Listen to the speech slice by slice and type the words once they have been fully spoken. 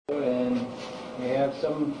have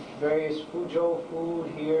some various Fuzhou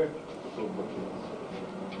food here.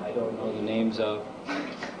 I don't know the names of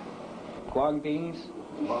guang beans.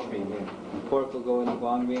 And pork will go in the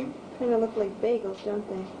guang bean. Kind of look like bagels, don't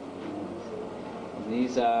they?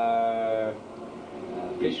 These are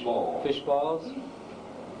fish balls.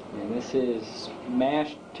 And this is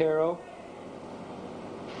mashed taro.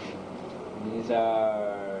 And these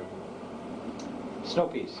are snow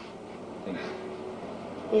peas. Things.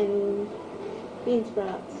 And bean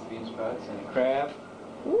sprouts. Bean sprouts and a crab.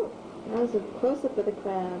 Ooh, that was a close-up of the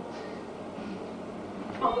crab.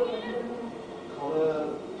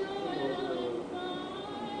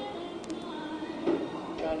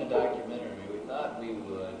 China documentary, we thought we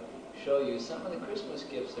would show you some of the Christmas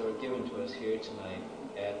gifts that were given to us here tonight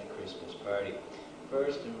at the Christmas party.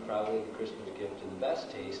 First, and probably the Christmas gift to the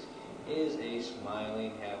best taste, is a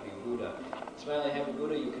smiling happy Buddha. Smiling happy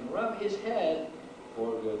Buddha, you can rub his head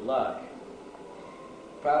for good luck.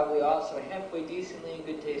 Probably also halfway decently in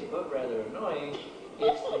good taste, but rather annoying,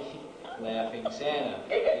 it's the laughing Santa.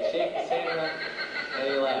 You shake the Santa and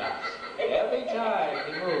he laughs. Every time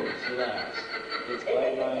he moves, he laughs. It's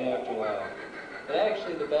quite annoying after a while. But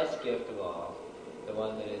actually the best gift of all, the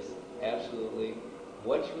one that is absolutely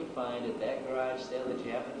what you would find at that garage sale that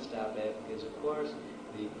you happen to stop at, is of course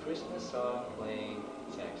the Christmas song playing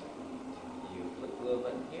saxophone. You flip the little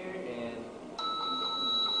button here and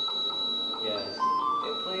yes,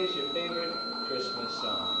 it plays your favorite Christmas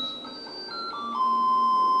songs.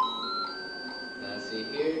 Now see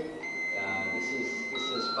here, this is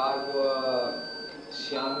Fuzhou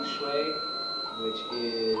China, which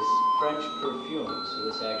is French perfume. So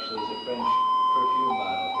this actually is a French perfume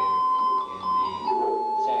bottle here in the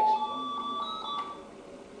saxophone.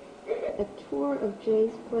 A tour of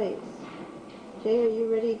Jay's place. Jay, are you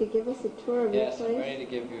ready to give us a tour of your place? Yes, I'm ready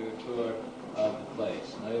to give you a tour of the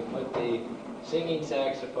place. Now we put the singing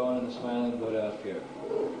saxophone and the smiling Buddha up here.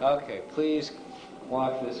 Okay, please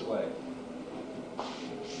walk this way.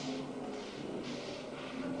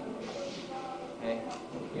 Okay,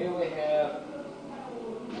 here we have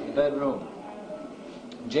the bedroom.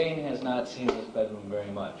 Jane has not seen this bedroom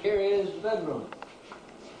very much. Here is the bedroom.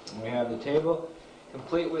 We have the table,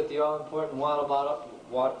 complete with the all-important water bottle.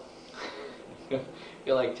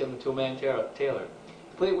 Feel like Tim the Toolman Taylor.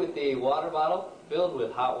 Complete with the water bottle filled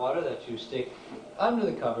with hot water that you stick under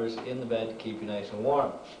the covers in the bed to keep you nice and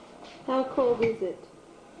warm. How cold is it?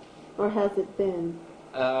 Or has it been?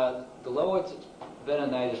 The lowest it's been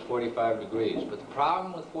at night is 45 degrees. But the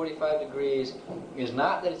problem with 45 degrees is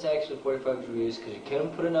not that it's actually 45 degrees, because you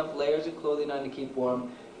can't put enough layers of clothing on to keep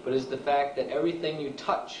warm, but it's the fact that everything you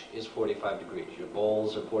touch is 45 degrees. Your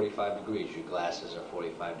bowls are 45 degrees, your glasses are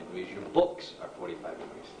 45 degrees, your books are 45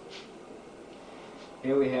 degrees.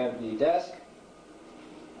 Here we have the desk,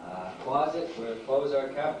 closet where clothes are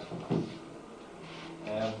kept,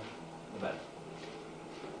 and the bed.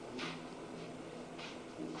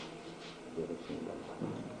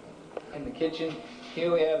 In the kitchen,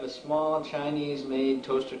 here we have a small Chinese-made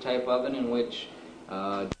toaster-type oven in which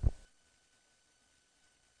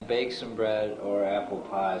bake some bread or apple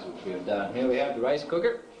pies, which we have done. Here we have the rice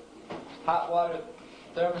cooker, hot water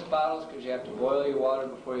thermos bottles, because you have to boil your water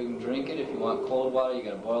before you can drink it. If you want cold water, you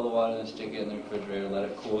got to boil the water and stick it in the refrigerator, let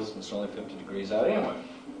it cool, since it's only 50 degrees out anyway.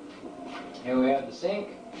 Here we have the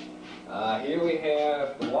sink. Here we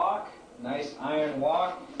have the wok, nice iron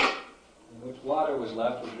wok, in which water was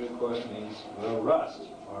left, which of course means will rust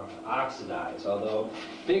or oxidize. Although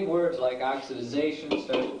big words like oxidization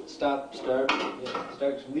start to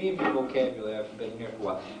leave your vocabulary after being here for a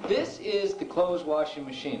while. This is the clothes washing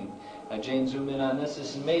machine. Jane, zoom in on this. This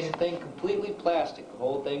is an amazing thing, completely plastic. The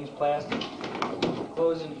whole thing's plastic.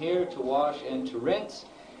 Clothes in here to wash and to rinse,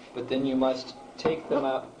 but then you must take them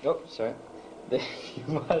out. Oh, sorry.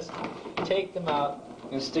 You must take them out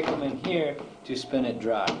and stick them in here to spin it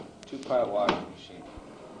dry. Two-part washing machine.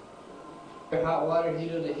 Hot water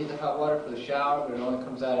heater to heat the hot water for the shower, but it only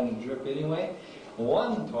comes out in a drip anyway.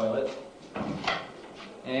 One toilet,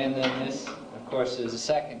 and then this, of course, is a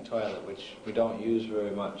second toilet, which we don't use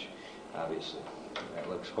very much, obviously. That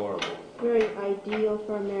looks horrible. Very ideal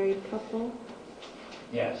for a married couple.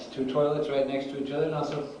 Yes, two toilets right next to each other, and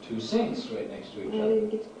also two sinks right next to each other.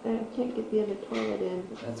 I can't get the other toilet in.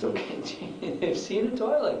 That's okay. They've seen a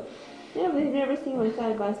toilet. Yeah, but they've never seen one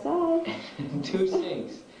side by side. Two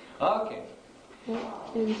sinks. Okay.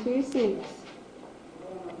 And two sinks.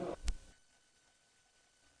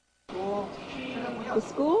 The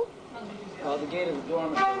school? Well, the gate of the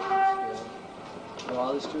dormitory. So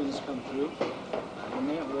all the students come through. In a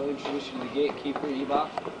minute, we'll introduce you to the gatekeeper, Ebach,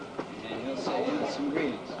 and he'll say some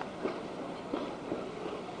greetings.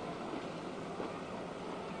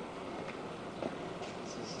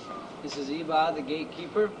 This is Iba, the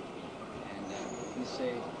gatekeeper, and we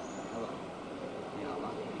say hello. Yalla.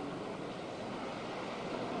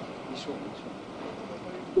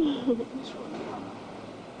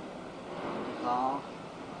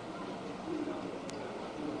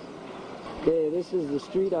 Okay, this is the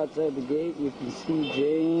street outside the gate. You can see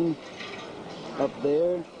Jane up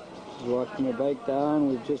there. She's walking her bike down.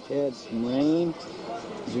 We've just had some rain.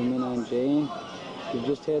 Zoom in on Jane. We've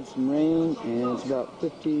just had some rain, and it's about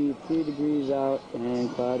 53 degrees out and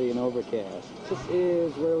cloudy and overcast. This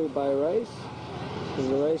is where we buy rice. This is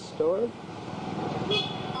the rice store.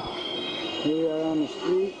 Here we are on the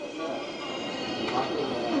street.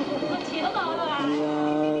 We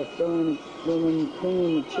are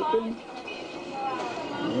cleaning the chicken.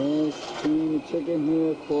 Yes, cleaning the chicken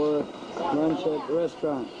here for lunch at the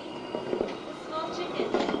restaurant. Small chicken.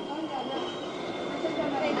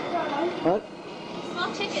 What?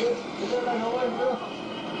 Small chicken. We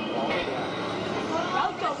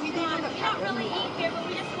don't really eat here, but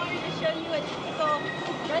we just wanted to show you a typical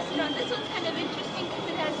restaurant. This one's kind of interesting because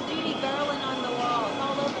it has Judy garland on the walls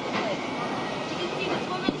all over the place. You can see this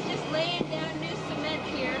woman's just laying down new cement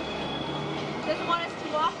here. Doesn't want us to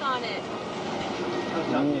walk on it.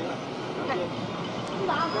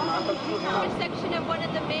 Intersection of one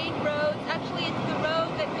of the main roads. Actually, it's the road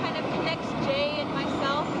that kind of connects Jay and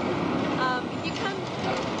myself. If you come,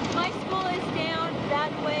 my school is down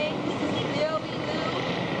that way. This is Lou.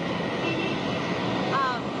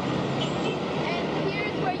 And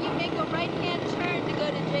here's where you make a right-hand turn to go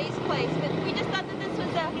to Jay's place. But we just thought that this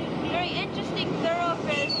was a very interesting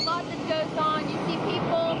thoroughfare. There's a lot that goes on. You see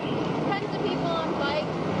people, tons of people on bikes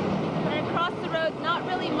across the road, not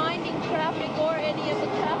really minding traffic or any of the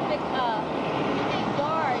traffic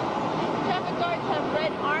guards. Traffic guards have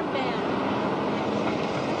red armbands.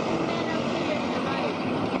 This man over here to the right,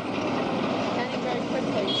 standing very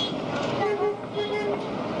quickly.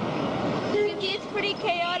 You can see it's pretty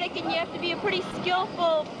chaotic, and you have to be a pretty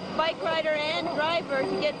skillful bike rider and driver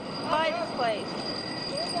to get by this place.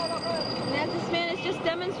 And as this man has just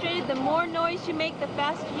demonstrated, the more noise you make, the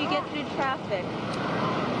faster you get through traffic.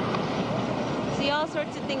 See all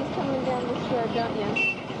sorts of things coming down this road, don't you?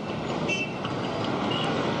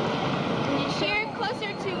 Here, closer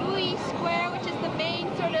to Wui Square, which is the main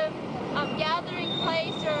sort of gathering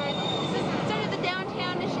place, or this is sort of the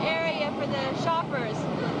downtownish area for the shoppers.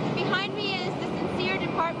 Behind me is the Sincere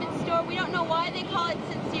department store. We don't know why they call it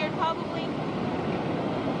Sincere. Probably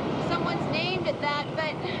someone's named it that,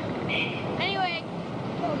 but anyway,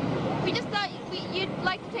 we just thought you'd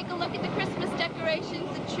like to take a look at the Christmas decorations,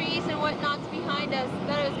 the trees and whatnot's behind us.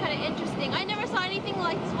 Thought it was kind of interesting. I never saw anything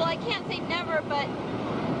like this. Well, I can't say never, but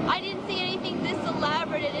I didn't see anything this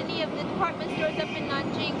elaborate at any of the department stores up in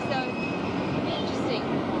Nanjing, so interesting.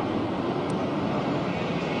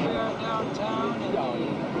 We are downtown in the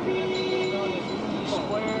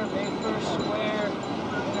Square, May 1st Square,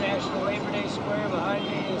 International Labor Day Square. Behind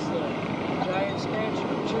me is the giant statue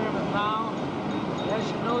of Chairman Mao. As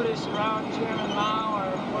you notice, around Chairman Mao are,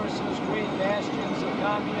 of course, those great bastions of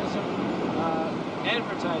communism,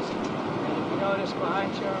 advertising. And if you notice,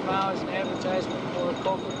 behind Chairman Mao is an advertisement for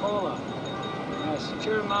Coca-Cola. So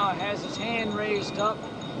Chairman Mao has his hand raised up.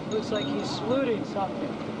 Looks like he's saluting something.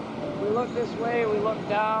 If we look this way, we look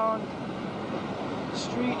down the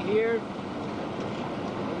street here,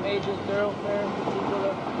 the major thoroughfare for people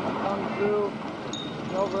to come through.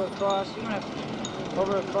 And over across, you don't have to,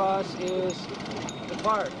 over across is the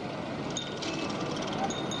park.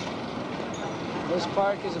 This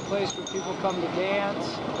park is a place where people come to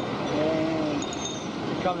dance and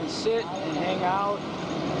come and sit and hang out.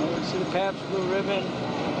 And you can see the Pabst Blue Ribbon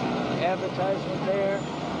advertisement there.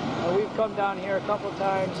 We've come down here a couple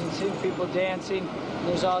times and seen people dancing.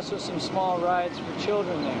 There's also some small rides for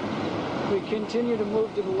children there. If we continue to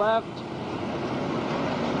move to the left,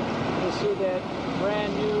 you'll see that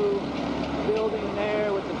brand new building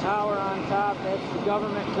there with the tower on top. That's the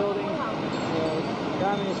government building, the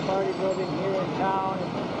Communist Party building here in town.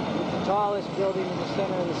 It's the tallest building in the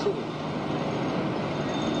center of the city.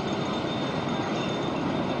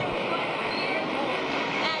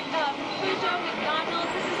 At Fuzhou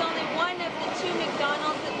McDonald's, this is only one of the two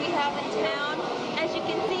McDonald's that we have in town. As you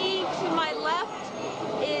can see, to my left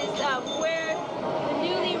is where the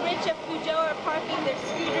newly rich of Fuzhou are parking their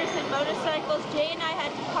scooters and motorcycles. Jay and I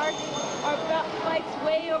had to park our bikes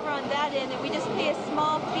way over on that end, and we just pay a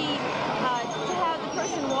small fee to have the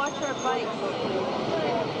person wash our bikes.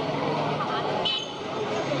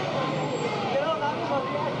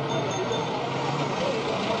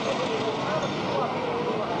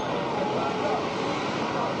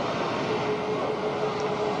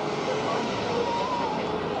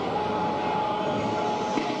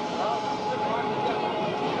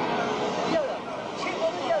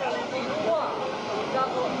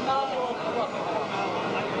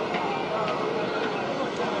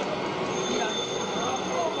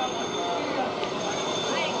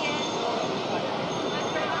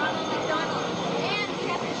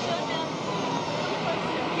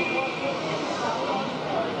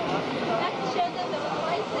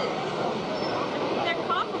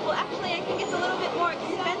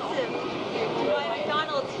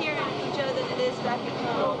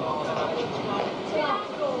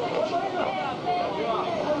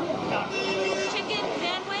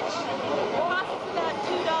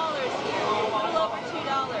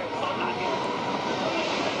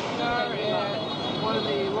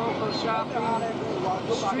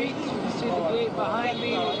 shopping street. You can see the gate behind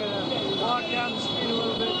me. We're going to walk down the street a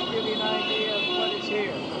little bit to give you an idea of what is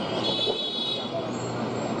here.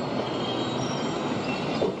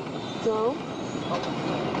 So,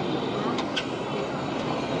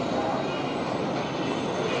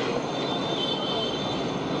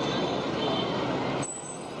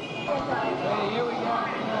 Okay, here we got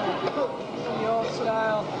the old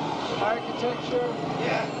style architecture.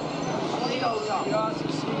 You also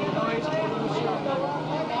see the noise pollution,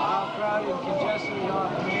 how crowded and congested it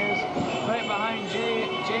often is. Right behind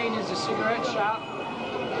Jane is a cigarette shop.